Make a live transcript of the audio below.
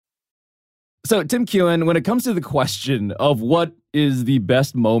So, Tim Kewen, when it comes to the question of what is the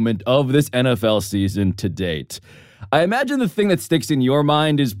best moment of this NFL season to date, I imagine the thing that sticks in your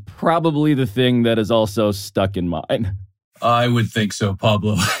mind is probably the thing that is also stuck in mine. I would think so,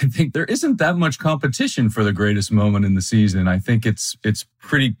 Pablo. I think there isn't that much competition for the greatest moment in the season. I think it's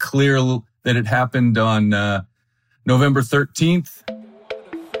pretty clear that it happened on November 13th.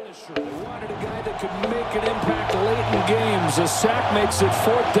 They wanted a guy that could make an impact late in games. A sack makes it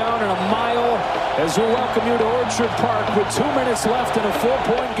 4th down and a mile as we welcome you to Orchard Park with 2 minutes left in a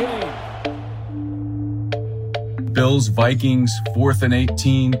 4-point game. Bills, Vikings, 4th and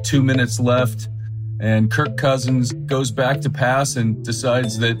 18, 2 minutes left. And Kirk Cousins goes back to pass and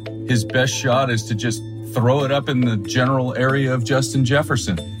decides that his best shot is to just throw it up in the general area of Justin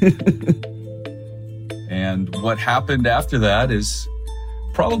Jefferson. And what happened after that is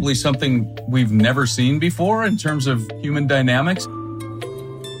probably something we've never seen before in terms of human dynamics.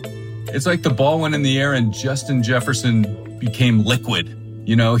 It's like the ball went in the air and Justin Jefferson became liquid.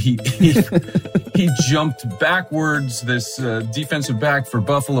 You know, he jumped backwards. This defensive back for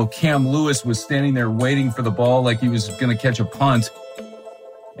Buffalo, Cam Lewis, was standing there waiting for the ball like he was going to catch a punt.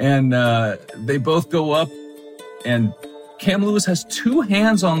 And they both go up, and Cam Lewis has 2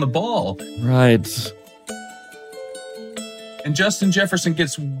 hands on the ball. Right. And Justin Jefferson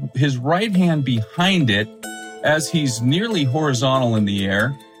gets his right hand behind it as he's nearly horizontal in the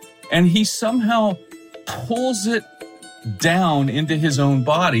air, and he somehow pulls it down into his own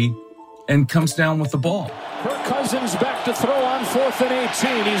body and comes down with the ball. Kirk Cousins back to throw on 4th and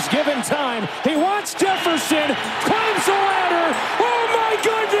 18. He's given time. He wants Jefferson. Climbs the ladder. Oh my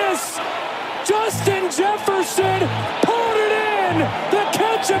goodness! Justin Jefferson pulled it in. The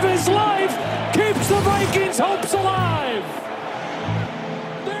catch of his life keeps the Vikings' hopes alive.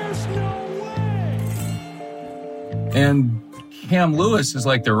 There's no way. And Cam Lewis is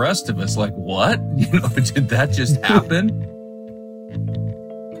like the rest of us, like, what? Did that just happen?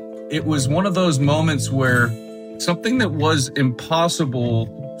 It was one of those moments where something that was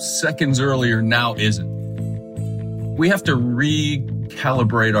impossible seconds earlier now isn't. We have to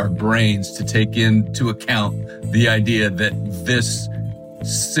recalibrate our brains to take into account the idea that this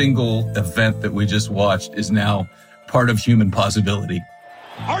single event that we just watched is now part of human possibility.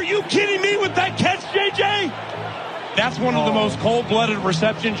 Are you kidding me with that catch, JJ? That's one of the most cold-blooded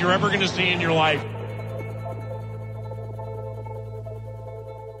receptions you're ever going to see in your life.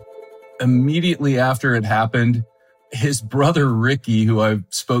 Immediately after it happened, his brother Ricky, who I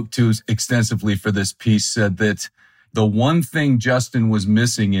spoke to extensively for this piece, said that the one thing Justin was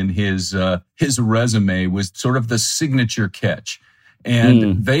missing in his resume was sort of the signature catch.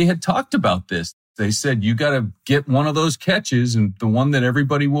 And they had talked about this. They said, you got to get one of those catches and the one that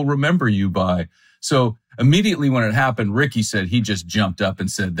everybody will remember you by. So immediately when it happened, Ricky said he just jumped up and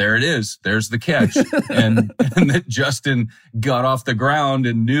said, there it is. There's the catch. and that Justin got off the ground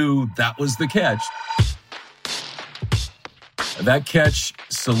and knew that was the catch. That catch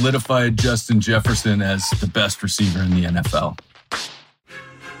solidified Justin Jefferson as the best receiver in the NFL.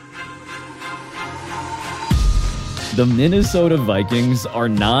 The Minnesota Vikings are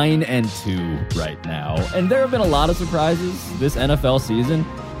 9-2 right now, and there have been a lot of surprises this NFL season,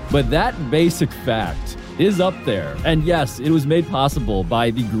 but that basic fact is up there. And yes, it was made possible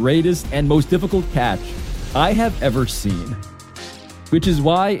by the greatest and most difficult catch I have ever seen. Which is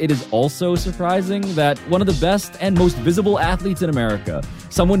why it is also surprising that one of the best and most visible athletes in America,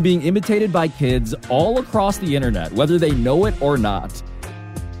 someone being imitated by kids all across the internet, whether they know it or not,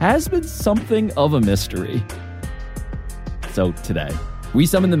 has been something of a mystery. So today, we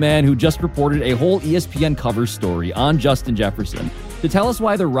summon the man who just reported a whole ESPN cover story on Justin Jefferson to tell us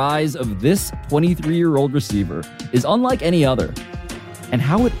why the rise of this 23-year-old receiver is unlike any other, and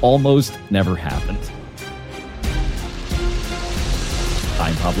how it almost never happened.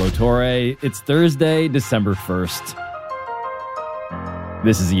 I'm Pablo Torre. It's Thursday, December 1st.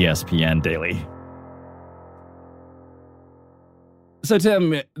 This is ESPN Daily. So,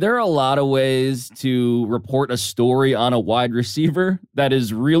 Tim, there are a lot of ways to report a story on a wide receiver that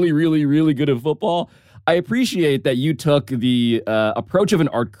is really, really, really good at football. I appreciate that you took the approach of an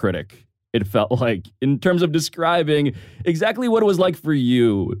art critic, it felt like, in terms of describing exactly what it was like for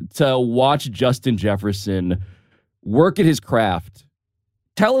you to watch Justin Jefferson work at his craft.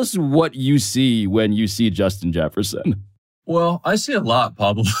 Tell us what you see when you see Justin Jefferson. Well, I see a lot,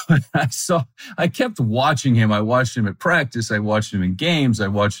 Pablo. I kept watching him. I watched him at practice. I watched him in games. I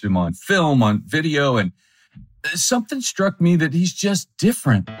watched him on film, on video, and something struck me that he's just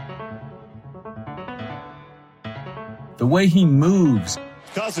different. The way he moves.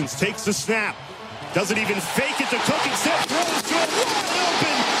 Cousins takes the snap. Doesn't even fake it to Cook. Instead throws to a wide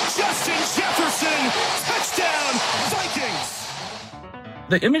open Justin Jefferson. Jefferson, touchdown, Vikings.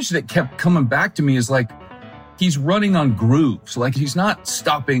 The image that kept coming back to me is like he's running on grooves, like he's not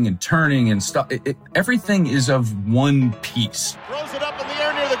stopping and turning and stuff. Everything is of one piece. Throws it up in the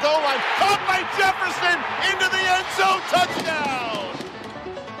air near the goal line. Caught by Jefferson into the end zone. Touchdown.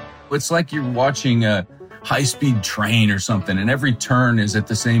 It's like you're watching a high-speed train or something, and every turn is at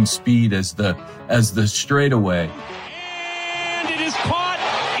the same speed as the straightaway. And it is caught.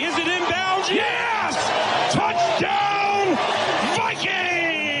 Is it inbounds? Yes! Touchdown, Vikings!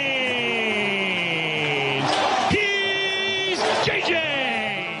 He's JJ!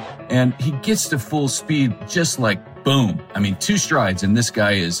 And he gets to full speed just like boom. I mean, 2 strides, and this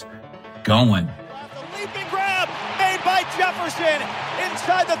guy is going. The leaping grab made by Jefferson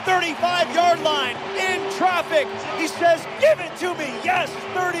inside the 35-yard line in traffic. He says, give it to me. Yes,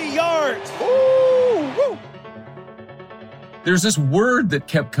 30 yards. Woo! There's this word that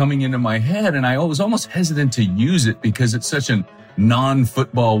kept coming into my head, and I was almost hesitant to use it because it's such a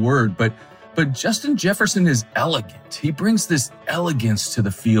non-football word. But Justin Jefferson is elegant. He brings this elegance to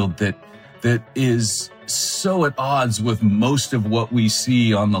the field that is so at odds with most of what we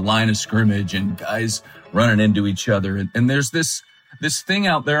see on the line of scrimmage and guys running into each other. And there's this thing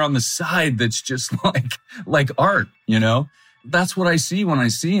out there on the side that's just like art, you know? That's what I see when I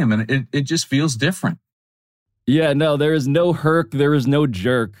see him, and it just feels different. Yeah, no, there is no herc, there is no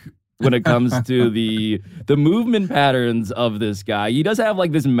jerk when it comes to the movement patterns of this guy. He does have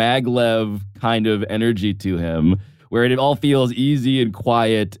like this maglev kind of energy to him, where it all feels easy and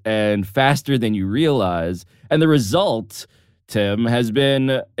quiet and faster than you realize. And the result, Tim, has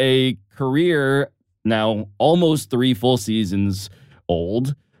been a career now almost 3 full seasons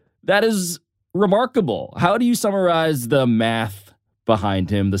old. That is remarkable. How do you summarize the math behind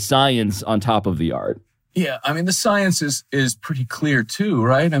him, the science on top of the art? Yeah, I mean, the science is pretty clear too,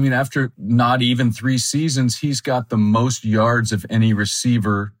 right? I mean, after not even 3 seasons, he's got the most yards of any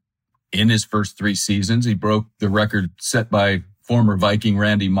receiver in his first 3 seasons. He broke the record set by former Viking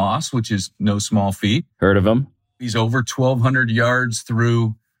Randy Moss, which is no small feat. Heard of him? He's over 1,200 yards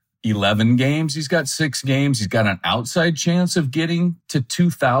through 11 games. He's got 6 games. He's got an outside chance of getting to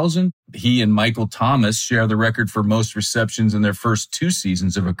 2,000. He and Michael Thomas share the record for most receptions in their first 2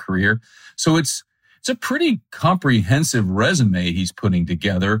 seasons of a career. So it's a pretty comprehensive resume he's putting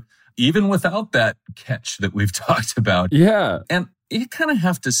together, even without that catch that we've talked about. Yeah. And you kind of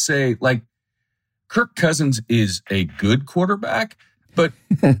have to say, like, Kirk Cousins is a good quarterback, but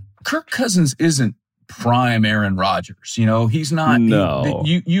Kirk Cousins isn't prime Aaron Rodgers. You know, he's not. No.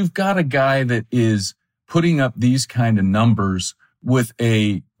 You've got a guy that is putting up these kind of numbers with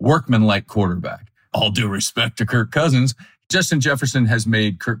a workman-like quarterback. All due respect to Kirk Cousins, Justin Jefferson has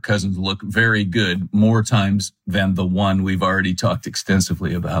made Kirk Cousins look very good more times than the one we've already talked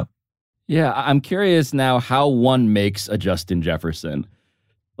extensively about. Yeah, I'm curious now how one makes a Justin Jefferson.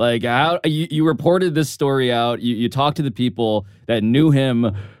 Like, how you reported this story out, you talked to the people that knew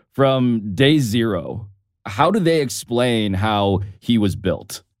him from day 0. How do they explain how he was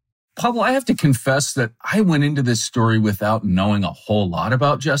built? Pablo, I have to confess that I went into this story without knowing a whole lot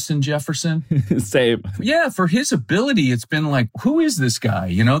about Justin Jefferson. Same. Yeah, for his ability, it's been like, who is this guy?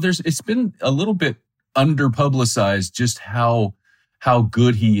 You know, it's been a little bit under-publicized just how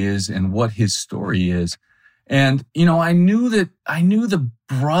good he is and what his story is. And, you know, I knew the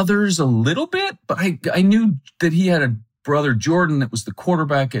brothers a little bit, but I knew that he had a brother, Jordan, that was the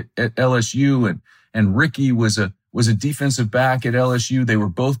quarterback at LSU, and Ricky was a defensive back at LSU. They were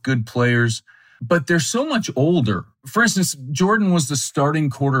both good players, but they're so much older. For instance, Jordan was the starting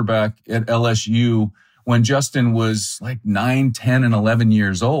quarterback at LSU when Justin was like 9, 10, and 11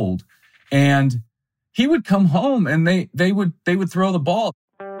 years old. And he would come home and they would throw the ball.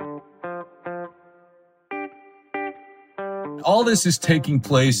 All this is taking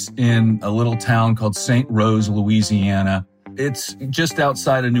place in a little town called St. Rose, Louisiana. It's just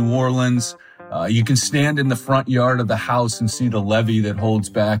outside of New Orleans. You can stand in the front yard of the house and see the levee that holds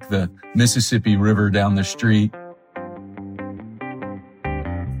back the Mississippi River down the street.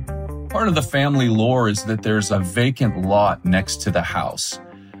 Part of the family lore is that there's a vacant lot next to the house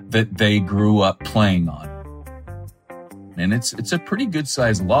that they grew up playing on. And it's a pretty good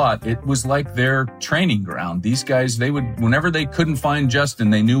sized lot. It was like their training ground. These guys, they would, whenever they couldn't find Justin,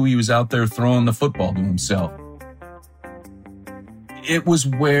 they knew he was out there throwing the football to himself. It was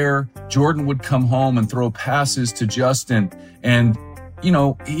where Jordan would come home and throw passes to Justin. And, you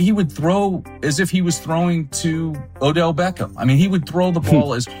know, he would throw as if he was throwing to Odell Beckham. I mean, he would throw the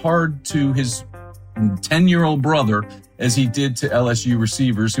ball as hard to his 10-year-old brother as he did to LSU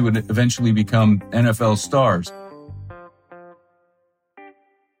receivers who would eventually become NFL stars.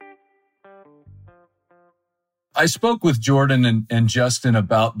 I spoke with Jordan and Justin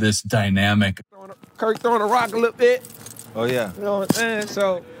about this dynamic. Kirk throwing a rock a little bit. Oh, yeah. You know what I'm saying?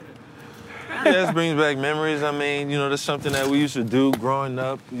 So, yeah, this brings back memories. I mean, that's something that we used to do growing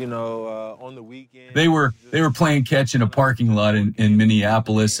up, on the weekend. They were playing catch in a parking lot in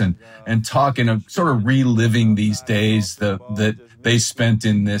Minneapolis and talking of sort of reliving these days that they spent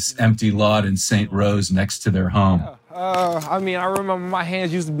in this empty lot in St. Rose next to their home. I remember my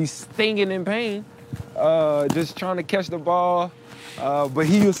hands used to be stinging in pain, just trying to catch the ball. But I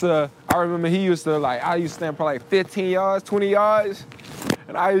used to stand probably like 15 yards, 20 yards.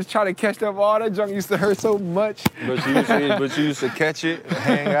 And I was trying to catch that ball. That junk used to hurt so much. But you used to catch it,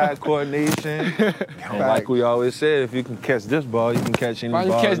 hand-eye coordination. Like we always said, if you can catch this ball, you can catch any ball in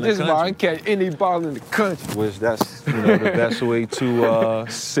the country. I can catch any ball in the country. Which that's the best way to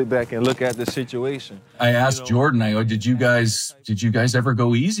sit back and look at the situation. I asked Jordan, did you guys ever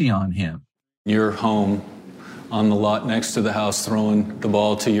go easy on him? You're home on the lot next to the house throwing the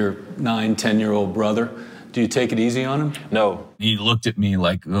ball to your 9, 10-year-old brother. Do you take it easy on him? No. He looked at me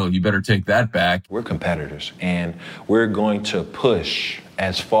like, oh, you better take that back. We're competitors, and we're going to push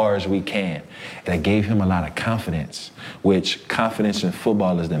as far as we can. That gave him a lot of confidence, which confidence in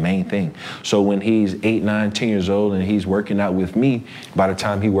football is the main thing. So when he's 8, 9, 10 years old and he's working out with me, by the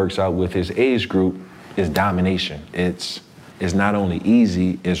time he works out with his age group, it's domination. It's not only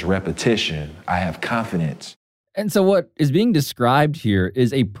easy, it's repetition. I have confidence. And so what is being described here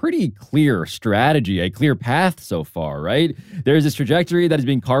is a pretty clear strategy, a clear path so far, right? There's this trajectory that is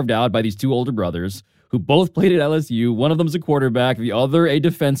being carved out by these two older brothers who both played at LSU. One of them's a quarterback, the other a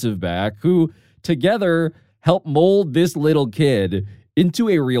defensive back, who together help mold this little kid into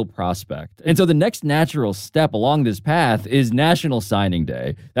a real prospect. And so the next natural step along this path is National Signing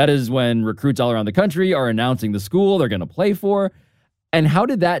Day. That is when recruits all around the country are announcing the school they're going to play for. And how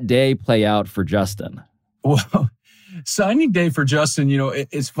did that day play out for Justin? Well, signing day for Justin,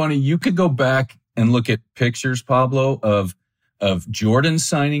 it's funny. You could go back and look at pictures, Pablo, of Jordan's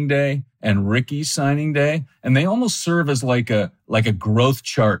signing day and Ricky's signing day, and they almost serve as like a growth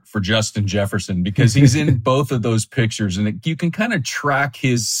chart for Justin Jefferson, because he's in both of those pictures, and you can kind of track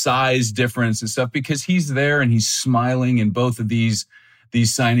his size difference and stuff because he's there and he's smiling in both of these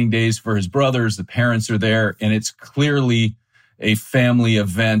signing days for his brothers. The parents are there, and it's clearly a family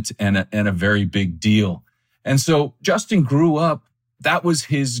event and a very big deal. And so Justin grew up, that was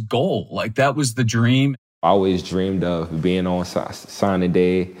his goal. Like, that was the dream. I always dreamed of being on signing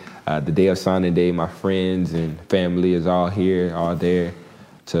day. The day of signing day, my friends and family is all here, all there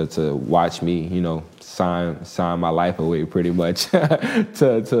to watch me, sign my life away pretty much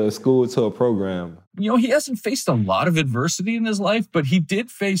to a school, to a program. He hasn't faced a lot of adversity in his life, but he did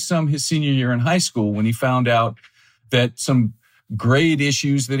face some his senior year in high school when he found out that some grade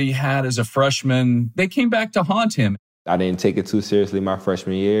issues that he had as a freshman, they came back to haunt him. I didn't take it too seriously my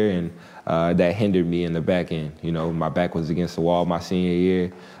freshman year, and that hindered me in the back end. My back was against the wall my senior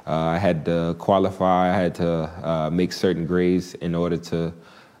year. I had to qualify. I had to make certain grades in order to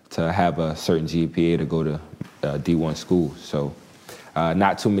have a certain GPA to go to D1 school. So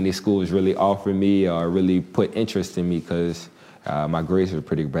not too many schools really offered me or really put interest in me because my grades were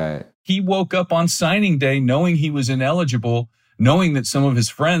pretty bad. He woke up on signing day knowing he was ineligible, knowing that some of his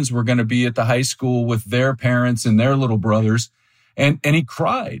friends were going to be at the high school with their parents and their little brothers, and he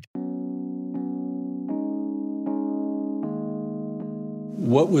cried.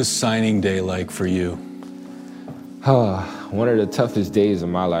 What was signing day like for you? One of the toughest days of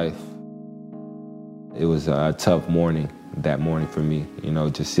my life. It was a tough morning, that morning for me.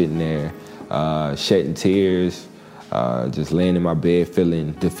 Just sitting there, shedding tears, just laying in my bed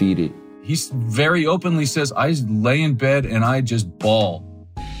feeling defeated. He very openly says, I lay in bed and I just bawl.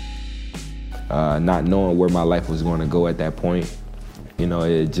 Not knowing where my life was going to go at that point.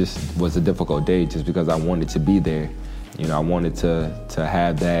 It just was a difficult day just because I wanted to be there. I wanted to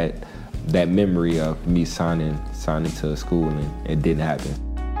have that memory of me signing to a school, and it didn't happen.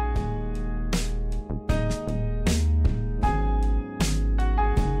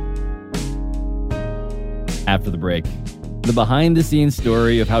 After the break, the behind-the-scenes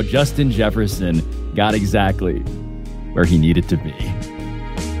story of how Justin Jefferson got exactly where he needed to be.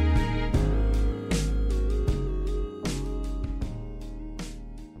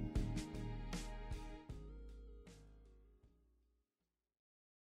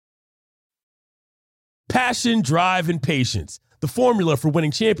 Passion, drive, and patience. The formula for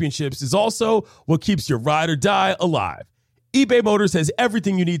winning championships is also what keeps your ride or die alive. eBay Motors has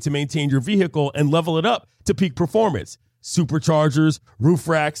everything you need to maintain your vehicle and level it up to peak performance. Superchargers, roof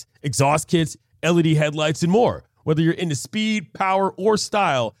racks, exhaust kits, LED headlights, and more. Whether you're into speed, power, or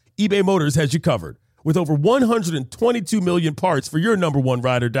style, eBay Motors has you covered. With over 122 million parts for your number one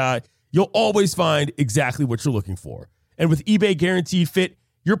ride or die, you'll always find exactly what you're looking for. And with eBay Guaranteed Fit,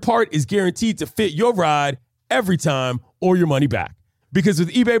 your part is guaranteed to fit your ride every time or your money back. Because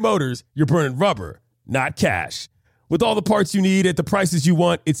with eBay Motors, you're burning rubber, not cash. With all the parts you need at the prices you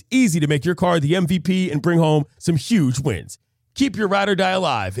want, it's easy to make your car the MVP and bring home some huge wins. Keep your ride or die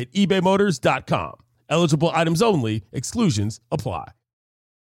alive at ebaymotors.com. Eligible items only. Exclusions apply.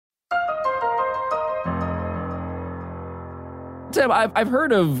 Tim, I've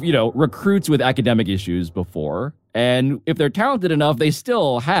heard of, recruits with academic issues before, and if they're talented enough, they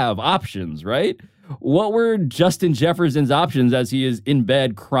still have options, right? What were Justin Jefferson's options as he is in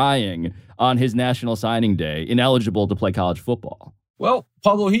bed crying on his national signing day, ineligible to play college football? Well,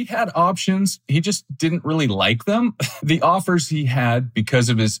 Pablo, he had options. He just didn't really like them. The offers he had because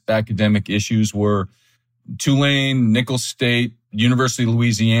of his academic issues were Tulane, Nicholls State, University of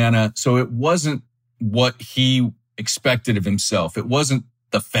Louisiana. So it wasn't what he expected of himself. It wasn't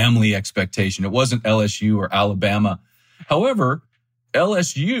the family expectation. It wasn't LSU or Alabama. However,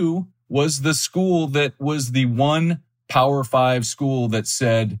 LSU was the school that was the one Power 5 school that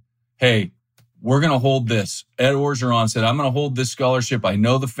said, hey, we're going to hold this. Ed Orgeron said, I'm going to hold this scholarship. I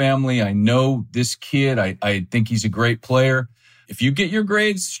know the family. I know this kid. I think he's a great player. If you get your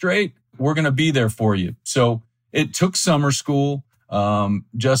grades straight, we're going to be there for you. So it took summer school.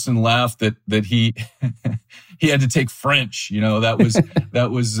 Justin laughed that he he had to take French. That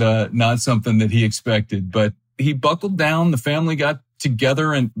was not something that he expected, but he buckled down. The family got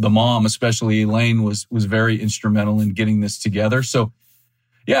together, and the mom, especially Elaine, was very instrumental in getting this together. So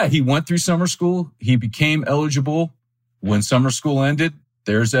yeah, he went through summer school. He became eligible. When summer school ended,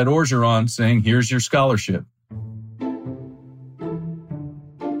 there's Ed Orgeron saying, here's your scholarship.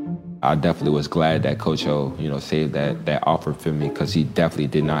 I definitely was glad that Coach O, saved that offer for me, because he definitely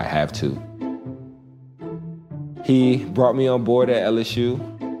did not have to. He brought me on board at LSU.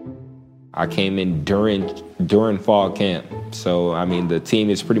 I came in during fall camp. So, the team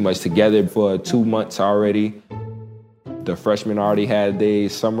is pretty much together for 2 months already. The freshmen already had their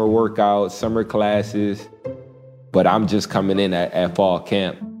summer workouts, summer classes, but I'm just coming in at fall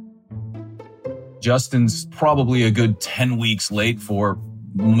camp. Justin's probably a good 10 weeks late for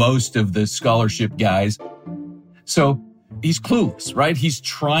most of the scholarship guys. So he's clueless, right? He's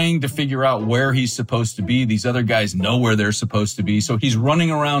trying to figure out where he's supposed to be. These other guys know where they're supposed to be. So he's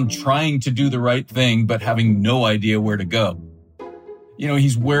running around trying to do the right thing, but having no idea where to go.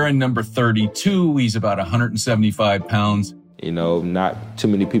 He's wearing number 32. He's about 175 pounds. Not too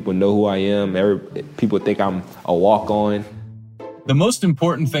many people know who I am. People think I'm a walk-on. The most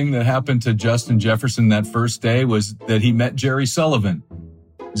important thing that happened to Justin Jefferson that first day was that he met Jerry Sullivan.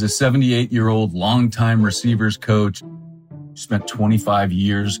 He's a 78-year-old longtime receivers coach. Spent 25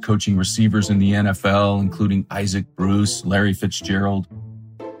 years coaching receivers in the NFL, including Isaac Bruce, Larry Fitzgerald.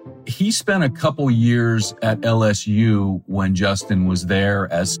 He spent a couple years at LSU when Justin was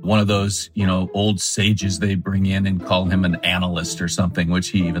there as one of those, old sages they bring in and call him an analyst or something, which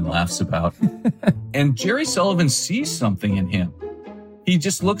he even laughs about. And Jerry Sullivan sees something in him. He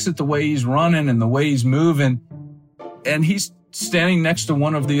just looks at the way he's running and the way he's moving, and he's standing next to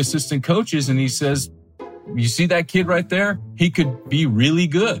one of the assistant coaches, and he says, you see that kid right there? He could be really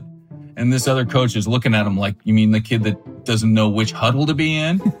good. And this other coach is looking at him like, you mean the kid that doesn't know which huddle to be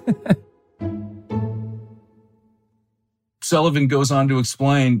in? Sullivan goes on to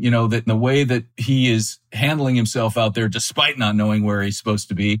explain, that the way that he is handling himself out there, despite not knowing where he's supposed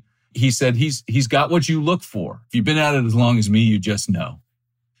to be, he said he's got what you look for. If you've been at it as long as me, you just know.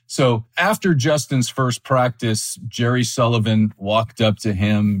 So after Justin's first practice, Jerry Sullivan walked up to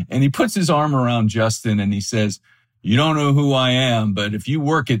him and he puts his arm around Justin and he says, you don't know who I am, but if you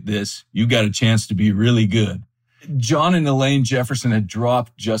work at this, you got a chance to be really good. John and Elaine Jefferson had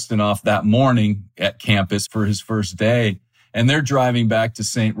dropped Justin off that morning at campus for his first day, and they're driving back to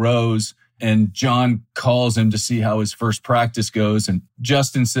St. Rose, and John calls him to see how his first practice goes. And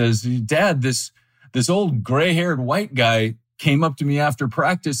Justin says, Dad, this old gray-haired white guy came up to me after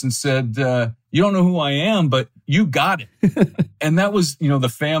practice and said, you don't know who I am, but you got it. And that was, the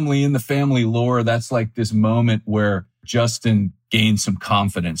family in the family lore. That's like this moment where Justin gained some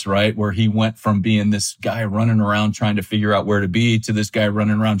confidence, right? Where he went from being this guy running around trying to figure out where to be to this guy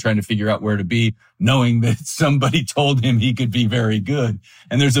running around trying to figure out where to be, knowing that somebody told him he could be very good.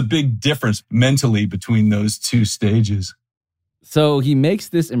 And there's a big difference mentally between those two stages. So he makes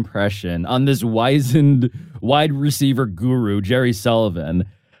this impression on this wizened wide receiver guru, Jerry Sullivan.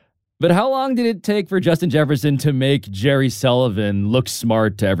 But how long did it take for Justin Jefferson to make Jerry Sullivan look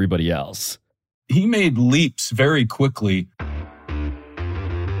smart to everybody else? He made leaps very quickly.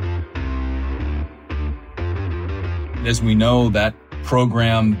 As we know, that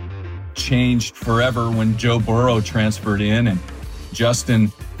program changed forever when Joe Burrow transferred in, and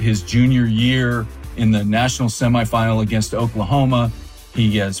Justin, his junior year in the national semifinal against Oklahoma,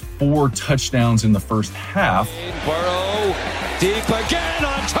 he has 4 touchdowns in the first half. Burrow deep again,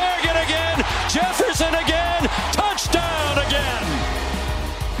 on target again, Jefferson again, touchdown again.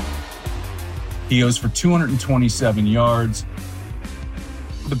 He goes for 227 yards.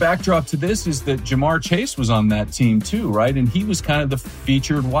 The backdrop to this is that Jamar Chase was on that team too, right? And he was kind of the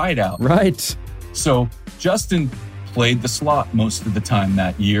featured wideout. Right. So Justin played the slot most of the time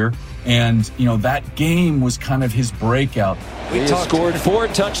that year. And, that game was kind of his breakout. He has scored 4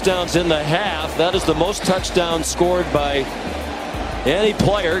 touchdowns in the half. That is the most touchdowns scored by any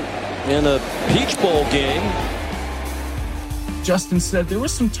player in a Peach Bowl game. Justin said there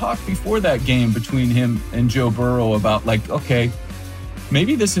was some talk before that game between him and Joe Burrow about okay,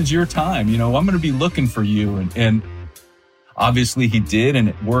 maybe this is your time. I'm going to be looking for you. And obviously he did, and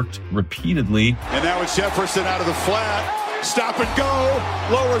it worked repeatedly. And now it's Jefferson out of the flat. Stop and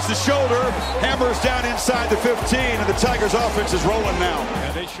go. Lowers the shoulder. Hammers down inside the 15. And the Tigers offense is rolling now.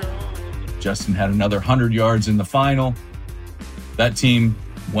 Justin had another 100 yards in the final. That team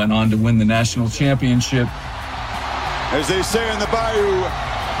went on to win the national championship. As they say in the Bayou,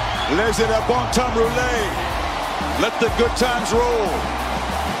 laissez la bon temps rouler. Let the good times roll.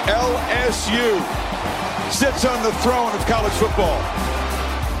 LSU sits on the throne of college football.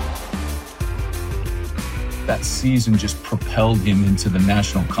 That season just propelled him into the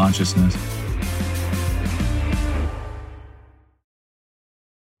national consciousness.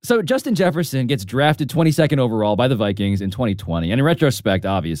 So Justin Jefferson gets drafted 22nd overall by the Vikings in 2020. And in retrospect,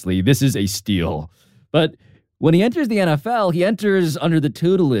 obviously, this is a steal. But when he enters the NFL, he enters under the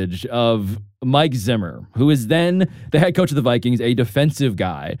tutelage of Mike Zimmer, who is then the head coach of the Vikings, a defensive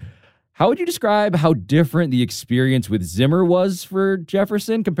guy. How would you describe how different the experience with Zimmer was for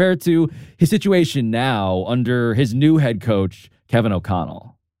Jefferson compared to his situation now under his new head coach, Kevin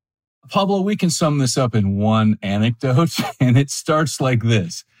O'Connell? Pablo, we can sum this up in one anecdote, and it starts like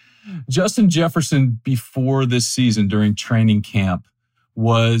this. Justin Jefferson, before this season, during training camp,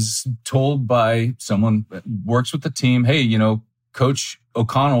 was told by someone that works with the team, hey, Coach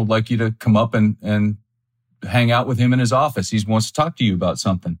O'Connell would like you to come up and hang out with him in his office. He wants to talk to you about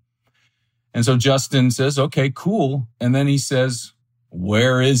something. And so Justin says, okay, cool. And then he says,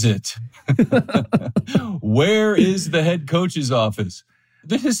 where is it? Where is the head coach's office?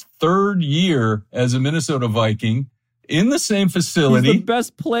 This is his 3rd year as a Minnesota Viking in the same facility. He's the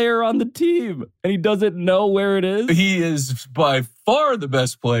best player on the team, and he doesn't know where it is. He is by far the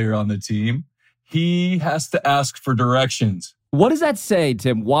best player on the team. He has to ask for directions. What does that say,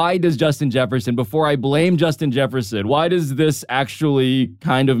 Tim? Why does Justin Jefferson, before I blame Justin Jefferson, why does this actually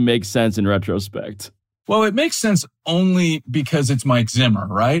kind of make sense in retrospect? Well, it makes sense only because it's Mike Zimmer,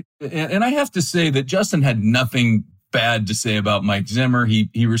 right? And I have to say that Justin had nothing bad to say about Mike Zimmer.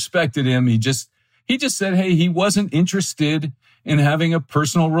 He respected him. He just said, hey, he wasn't interested in having a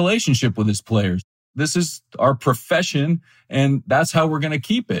personal relationship with his players. This is our profession, and that's how we're going to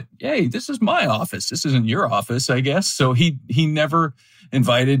keep it. Hey, this is my office. This isn't your office, I guess. So he never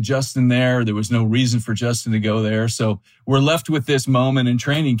invited Justin there. There was no reason for Justin to go there. So we're left with this moment in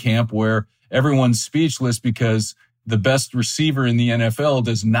training camp where everyone's speechless because the best receiver in the NFL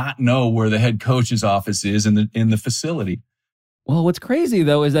does not know where the head coach's office is in the facility. Well, what's crazy,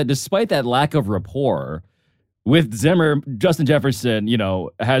 though, is that despite that lack of rapport with Zimmer, Justin Jefferson,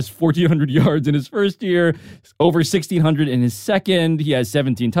 has 1,400 yards in his first year, over 1,600 in his second. He has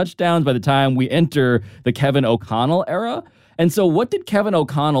 17 touchdowns by the time we enter the Kevin O'Connell era. And so what did Kevin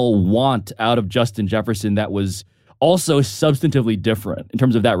O'Connell want out of Justin Jefferson that was also substantively different in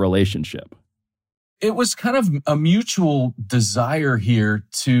terms of that relationship? It was kind of a mutual desire here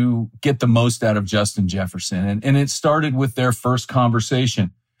to get the most out of Justin Jefferson. And it started with their first conversation.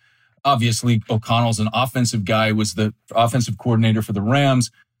 Obviously, O'Connell's an offensive guy, was the offensive coordinator for the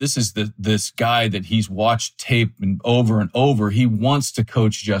Rams. This is this guy that he's watched tape and over. He wants to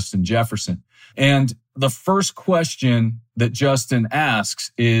coach Justin Jefferson. And the first question that Justin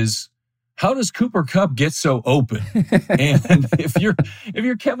asks is, how does Cooper Kupp get so open? And if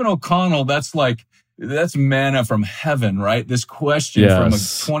you're Kevin O'Connell, that's manna from heaven, right? This question from a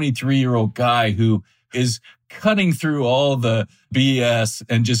 23-year-old guy who is cutting through all the BS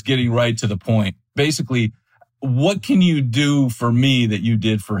and just getting right to the point. Basically, what can you do for me that you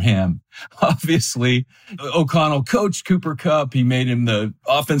did for him? Obviously, O'Connell coached Cooper Kupp. He made him the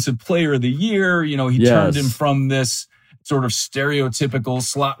offensive player of the year. He turned him from this sort of stereotypical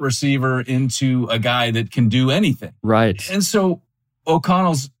slot receiver into a guy that can do anything. Right. And so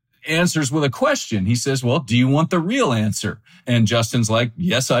O'Connell's answers with a question. He says, well, do you want the real answer? And Justin's like,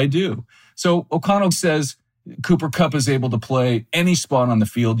 yes, I do. So O'Connell says Cooper Kupp is able to play any spot on the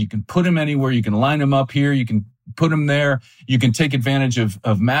field. You can put him anywhere. You can line him up here. You can put him there. You can take advantage of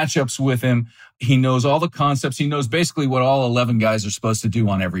matchups with him. He knows all the concepts. He knows basically what all 11 guys are supposed to do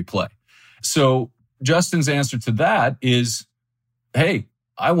on every play. So Justin's answer to that is, hey,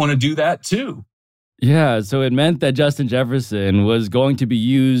 I want to do that too. Yeah, so it meant that Justin Jefferson was going to be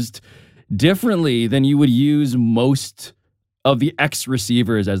used differently than you would use most of the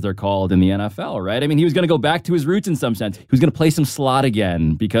X-receivers, as they're called in the NFL, right? I mean, he was going to go back to his roots in some sense. He was going to play some slot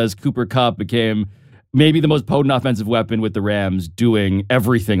again because Cooper Kupp became maybe the most potent offensive weapon with the Rams, doing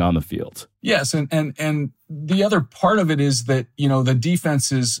everything on the field. Yes, and the other part of it is that, you know, the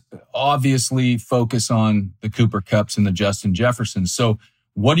defenses obviously focus on the Cooper Kupps and the Justin Jeffersons. So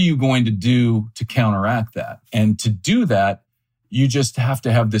what are you going to do to counteract that? And to do that, you just have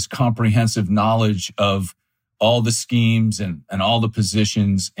to have this comprehensive knowledge of all the schemes and all the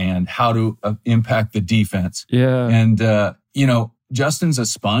positions and how to impact the defense. Yeah. And, you know, Justin's a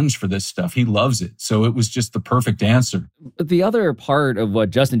sponge for this stuff. He loves it. So it was just the perfect answer. But the other part of what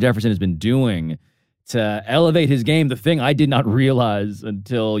Justin Jefferson has been doing to elevate his game, the thing I did not realize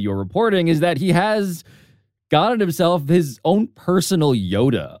until your reporting, is that he has gotten himself his own personal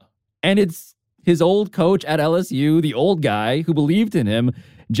Yoda. And it's his old coach at LSU, the old guy who believed in him,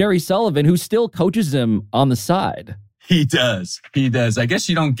 Jerry Sullivan, who still coaches him on the side. He does. I guess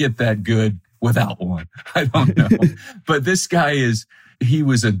you don't get that good without one. I don't know. But this guy he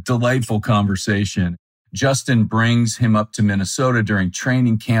was a delightful conversation. Justin brings him up to Minnesota during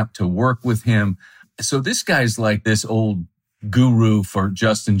training camp to work with him. So this guy's like this old guru for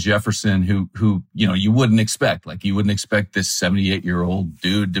Justin Jefferson who, you know, you wouldn't expect. Like, you wouldn't expect this 78-year-old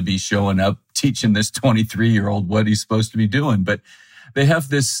dude to be showing up teaching this 23-year-old what he's supposed to be doing. But they have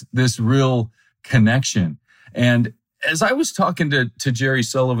this real connection. And as I was talking to Jerry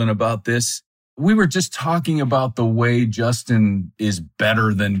Sullivan about this, we were just talking about the way Justin is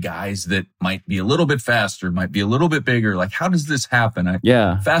better than guys that might be a little bit faster, might be a little bit bigger. Like, how does this happen?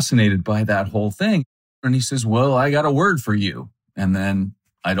 I'm fascinated by that whole thing. And he says, well, I got a word for you. And then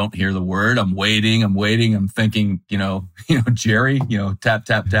I don't hear the word. I'm waiting. I'm thinking, you know, Jerry, tap,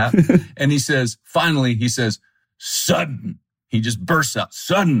 tap, tap. And he says, finally, sudden. He just bursts out,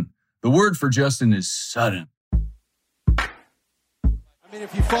 sudden. The word for Justin is sudden. I mean,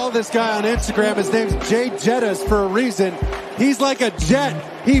 if you follow this guy on Instagram, his name's Jay Jettas for a reason. He's like a jet.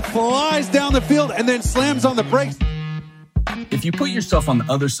 He flies down the field and then slams on the brakes. If you put yourself on the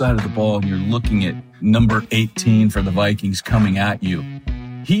other side of the ball and you're looking at number 18 for the Vikings coming at you,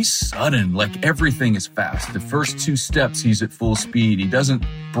 he's sudden. Like, everything is fast. The first 2 steps, he's at full speed. He doesn't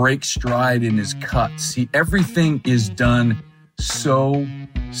break stride in his cuts. Everything is done so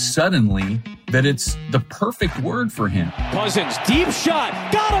suddenly that it's the perfect word for him. Cousins, deep shot,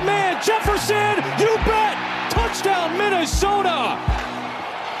 got a man, Jefferson, you bet, touchdown Minnesota,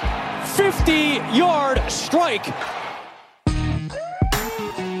 50-yard strike.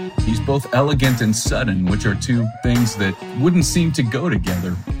 He's both elegant and sudden, which are 2 things that wouldn't seem to go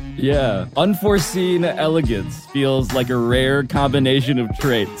together. Yeah, unforeseen elegance feels like a rare combination of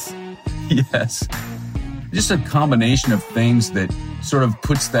traits. Yes. Just a combination of things that sort of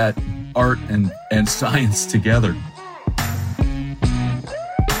puts that art and science together.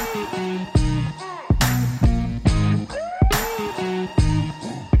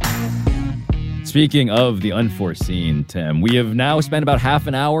 Speaking of the unforeseen, Tim, we have now spent about half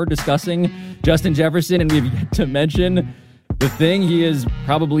an hour discussing Justin Jefferson, and we've yet to mention the thing he is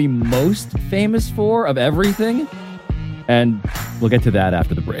probably most famous for of everything. And we'll get to that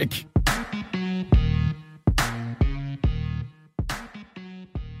after the break.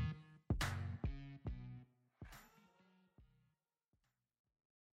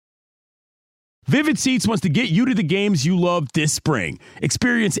 Vivid Seats wants to get you to the games you love this spring.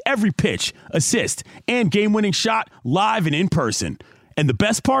 Experience every pitch, assist, and game-winning shot live and in person. And the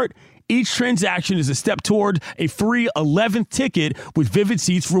best part? Each transaction is a step toward a free 11th ticket with Vivid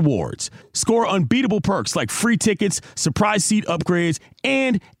Seats rewards. Score unbeatable perks like free tickets, surprise seat upgrades,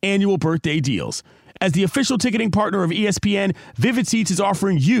 and annual birthday deals. As the official ticketing partner of ESPN, Vivid Seats is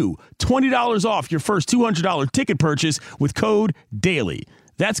offering you $20 off your first $200 ticket purchase with code DAILY.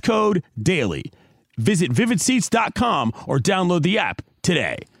 That's code DAILY. Visit vividseats.com or download the app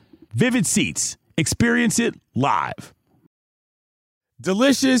today. Vivid Seats. Experience it live.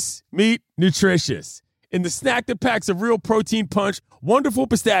 Delicious meat, nutritious. In the snack that packs a real protein punch, Wonderful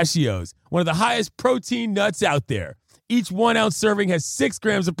Pistachios, one of the highest protein nuts out there. Each 1 ounce serving has 6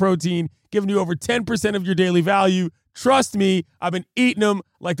 grams of protein, giving you over 10% of your daily value. Trust me, I've been eating them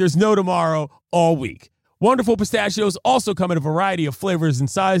like there's no tomorrow all week. Wonderful Pistachios also come in a variety of flavors and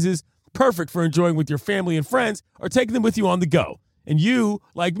sizes, perfect for enjoying with your family and friends or taking them with you on the go. And you,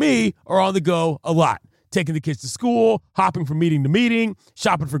 like me, are on the go a lot, taking the kids to school, hopping from meeting to meeting,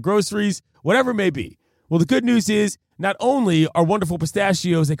 shopping for groceries, whatever it may be. Well, the good news is not only are Wonderful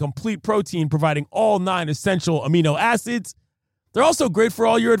Pistachios a complete protein providing all 9 essential amino acids, they're also great for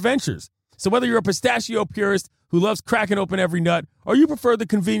all your adventures. So whether you're a pistachio purist who loves cracking open every nut or you prefer the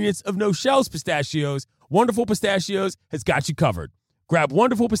convenience of no-shells pistachios, Wonderful Pistachios has got you covered. Grab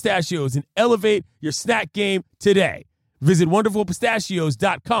Wonderful Pistachios and elevate your snack game today. Visit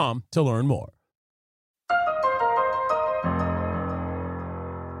WonderfulPistachios.com to learn more.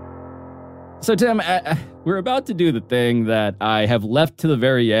 So, Tim, we're about to do the thing that I have left to the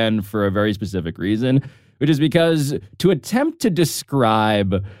very end for a very specific reason, which is because to attempt to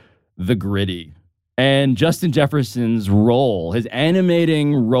describe the Gritty and Justin Jefferson's role, his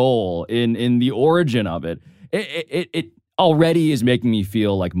animating role in the origin of it, it already is making me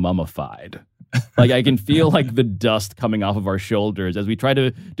feel like mummified. Like I can feel like the dust coming off of our shoulders as we try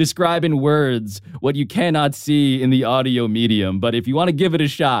to describe in words what you cannot see in the audio medium. But if you want to give it a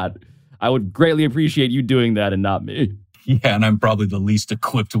shot, I would greatly appreciate you doing that and not me. Yeah, and I'm probably the least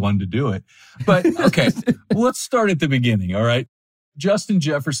equipped one to do it. But okay, let's start at the beginning, all right? Justin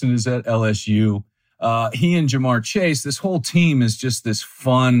Jefferson is at LSU. He and Ja'Marr Chase, this whole team is just this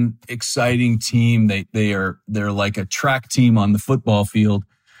fun, exciting team. They're like a track team on the football field.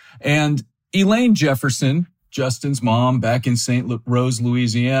 And Elaine Jefferson, Justin's mom back in St. Rose,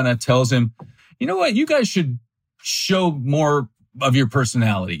 Louisiana, tells him, you know what, you guys should show more of your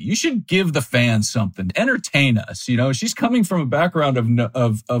personality. You should give the fans something, entertain us. You know, she's coming from a background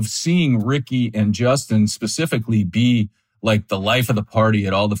of seeing Ricky and Justin specifically be like the life of the party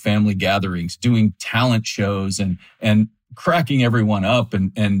at all the family gatherings, doing talent shows and cracking everyone up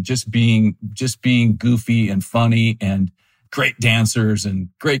and just being goofy and funny and great dancers and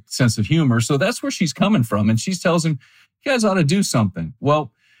great sense of humor. So that's where she's coming from. And she tells him, you guys ought to do something.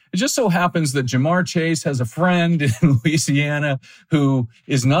 Well, it just so happens that Ja'Marr Chase has a friend in Louisiana who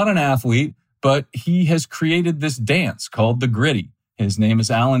is not an athlete, but he has created this dance called the Gritty. His name is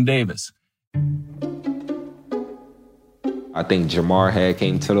Alan Davis. I think Ja'Marr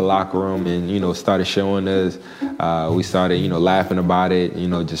came to the locker room and, started showing us. We started, laughing about it,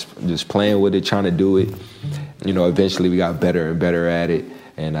 just playing with it, trying to do it. Eventually we got better and better at it.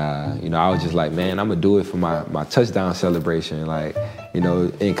 And, I was just like, man, I'm going to do it for my touchdown celebration. Like,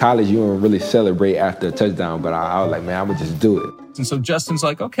 in college, you don't really celebrate after a touchdown, but I was like, man, I'm going to just do it. And so Justin's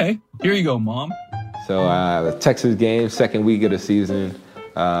like, okay, here you go, Mom. So the Texas game, second week of the season,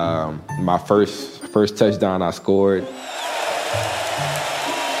 my first touchdown I scored.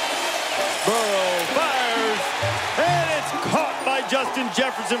 Burrow fires, and it's caught by Justin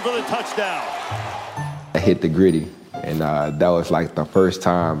Jefferson for the touchdown. I hit the Gritty, and that was like the first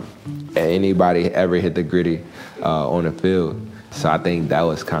time anybody ever hit the Gritty on the field. So I think that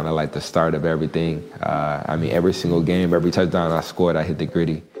was kind of like the start of everything. Every single game, every touchdown I scored, I hit the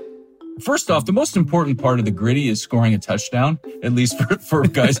Gritty. First off, the most important part of the Gritty is scoring a touchdown, at least for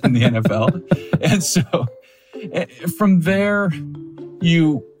guys in the NFL. And so from there,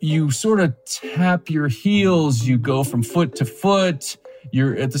 you sort of tap your heels, you go from foot to foot.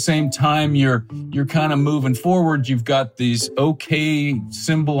 You're at the same time, you're kind of moving forward. You've got these OK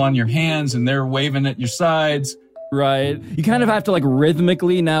symbol on your hands and they're waving at your sides. Right. You kind of have to like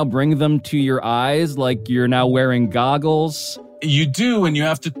rhythmically now bring them to your eyes, like you're now wearing goggles. You do, and you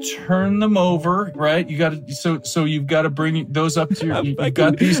have to turn them over, right? You got to, so you've got to bring those up to your. You've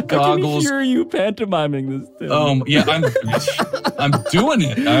got these goggles. I can hear you pantomiming this thing. Yeah, I'm doing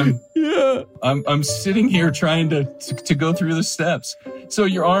it. I'm sitting here trying to go through the steps. So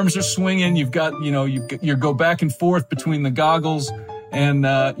your arms are swinging. You've got, you go back and forth between the goggles, and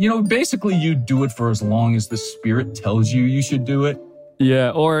basically you do it for as long as the spirit tells you should do it.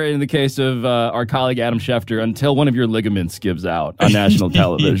 Yeah, or in the case of our colleague Adam Schefter, until one of your ligaments gives out on national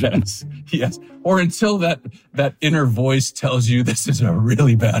television. Yes. Or until that inner voice tells you this is a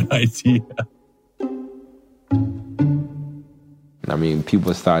really bad idea.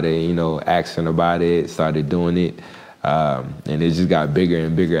 People started, asking about it, started doing it. And it just got bigger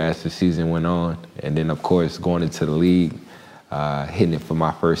and bigger as the season went on. And then, of course, going into the league, hitting it for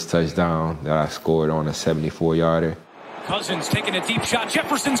my first touchdown that I scored on a 74-yarder. Cousins taking a deep shot.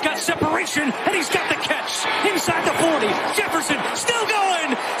 Jefferson's got separation, and he's got the catch inside the 40. Jefferson still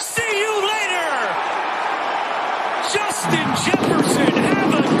going. See you later. Justin Jefferson,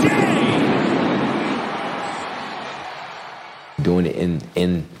 have a day. Doing doing it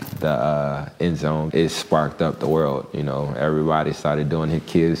in the end zone, it sparked up the world. You know, everybody started doing it.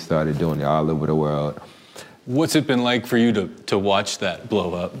 Kids started doing it all over the world. What's it been like for you to watch that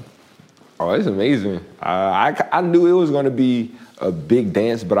blow up? Oh, it's amazing. I knew it was going to be a big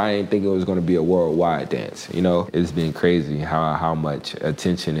dance, but I didn't think it was going to be a worldwide dance. You know, it's been crazy how much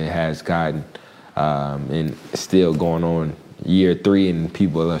attention it has gotten, and it's still going on year 3, and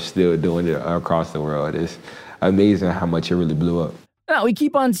people are still doing it across the world. It's amazing how much it really blew up. Now, we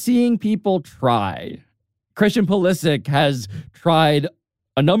keep on seeing people try. Christian Pulisic has tried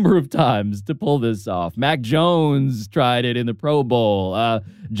a number of times to pull this off. Mac Jones tried it in the Pro Bowl.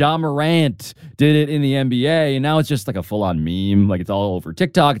 John Morant did it in the NBA, and now it's just like a full-on meme. Like, it's all over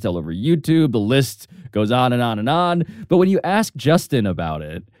TikTok, it's all over YouTube. The list goes on and on and on. But when you ask Justin about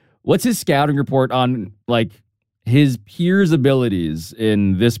it, what's his scouting report on, like, his peers' abilities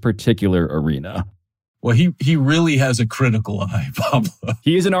in this particular arena? Well, he really has a critical eye, Pablo.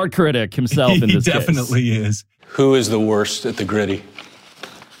 He is an art critic himself in this case. He definitely is. Who is the worst at the gritty?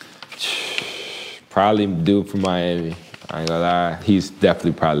 Probably dude from Miami. I ain't gonna lie. He's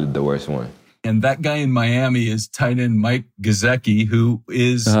definitely probably the worst one. And that guy in Miami is tight end Mike Gesicki, who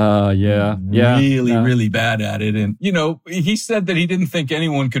is really bad at it. And, you know, he said that he didn't think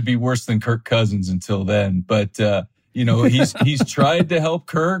anyone could be worse than Kirk Cousins until then. But, you know, he's tried to help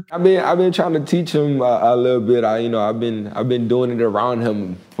Kirk. I've been trying to teach him a little bit. I've been doing it around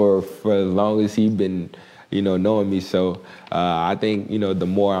him for as long as he's been, you know, knowing me. So I think, you know, the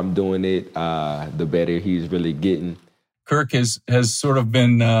more I'm doing it, the better he's really getting. Kirk has sort of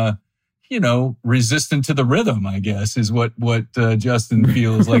been, you know, resistant to the rhythm, I guess, is what Justin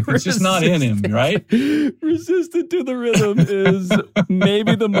feels like. It's just not in him, right? Resistant to the rhythm is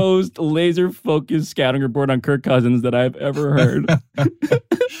maybe the most laser-focused scouting report on Kirk Cousins that I've ever heard.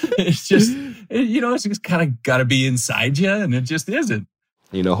 It's just, you know, it's just kind of got to be inside you, and it just isn't.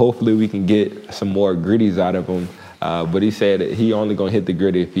 You know, hopefully we can get some more gritties out of him. But he said that he only going to hit the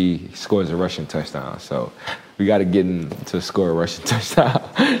gritty if he scores a rushing touchdown. So we got to get him to score a rushing touchdown.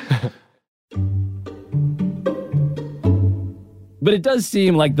 But it does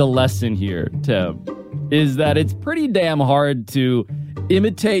seem like the lesson here, Tim, is that it's pretty damn hard to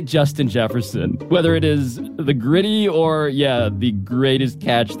imitate Justin Jefferson, whether it is the gritty or, the greatest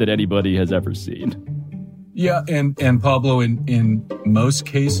catch that anybody has ever seen. Yeah, and Pablo, in most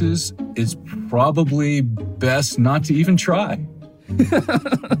cases, it's probably best not to even try.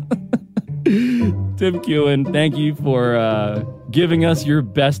 Tim Keown, thank you for giving us your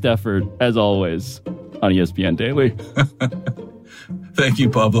best effort, as always, on ESPN Daily. Thank you,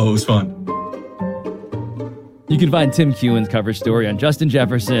 Pablo. It was fun. You can find Tim Keown's cover story on Justin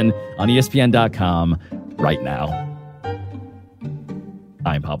Jefferson on ESPN.com right now.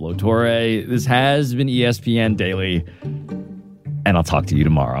 I'm Pablo Torre. This has been ESPN Daily, and I'll talk to you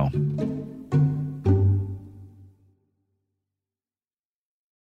tomorrow.